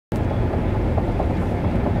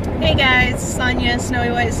Hey guys, Sonia,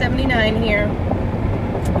 Snowy White 79 here.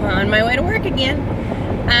 On my way to work again.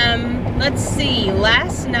 Let's see,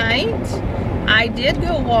 last night I did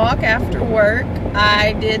go walk after work.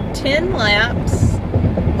 I did 10 laps,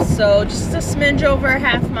 so just a smidge over a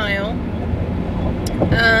half mile.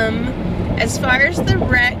 As far as the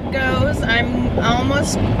wreck goes, I'm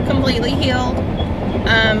almost completely healed.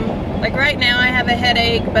 Like right now I have a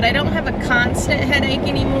headache, but I don't have a constant headache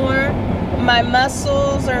anymore. My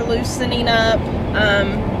muscles are loosening up.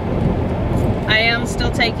 I am still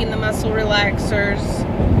taking the muscle relaxers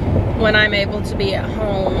when I'm able to be at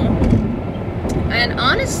home. And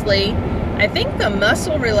honestly, I think the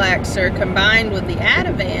muscle relaxer combined with the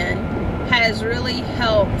Ativan has really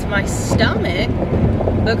helped my stomach,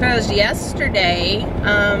 because yesterday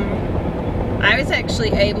I was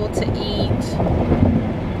actually able to eat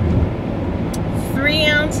 3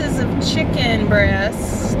 ounces of chicken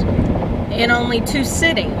breast in only 2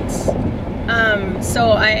 sittings.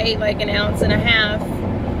 So I ate like 1.5 ounces,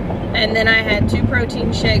 and then I had 2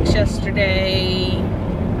 protein shakes yesterday.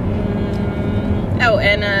 Oh,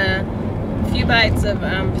 and a few bites of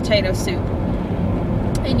potato soup.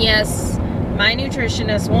 And yes, my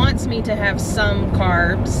nutritionist wants me to have some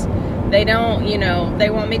carbs. They don't, you know, they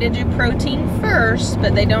want me to do protein first,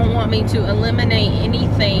 but they don't want me to eliminate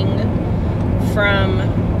anything from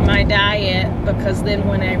my diet, because then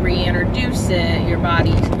when I reintroduce it, your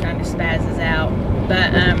body kind of spazzes out.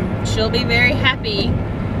 But she'll be very happy.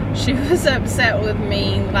 She was upset with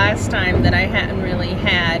me last time that I hadn't really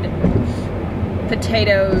had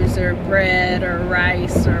potatoes or bread or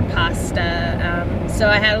rice or pasta. So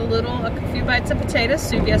I had a few bites of potato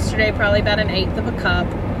soup yesterday, probably about 1/8 of a cup.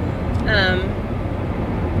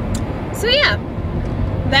 So yeah,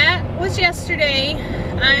 that was yesterday.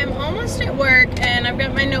 I'm almost at work and I've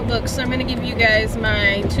got my notebook, so I'm going to give you guys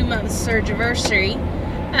my 2-month surgiversary.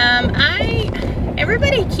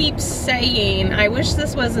 Everybody keeps saying, I wish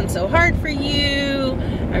this wasn't so hard for you.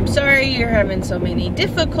 I'm sorry you're having so many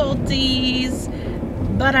difficulties.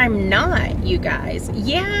 But I'm not, you guys.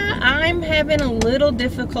 Yeah, I'm having a little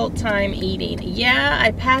difficult time eating. Yeah,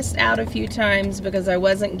 I passed out a few times because I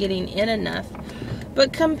wasn't getting in enough.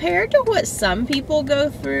 But compared to what some people go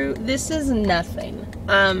through, this is nothing.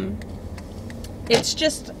 It's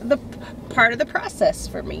just the part of the process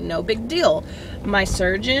for me. No big deal. My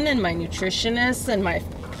surgeon and my nutritionist and my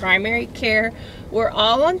primary care, we're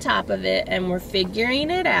all on top of it and we're figuring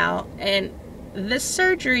it out. And this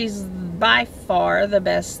surgery is by far the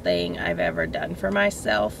best thing I've ever done for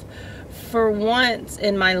myself. For once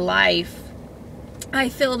in my life, I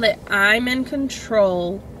feel that I'm in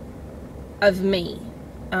control of me.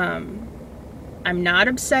 I'm not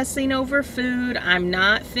obsessing over food. I'm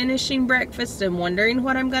not finishing breakfast and wondering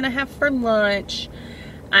what I'm going to have for lunch.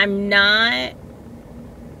 I'm not,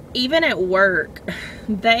 even at work,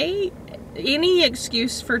 any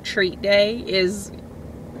excuse for treat day is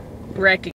recognized.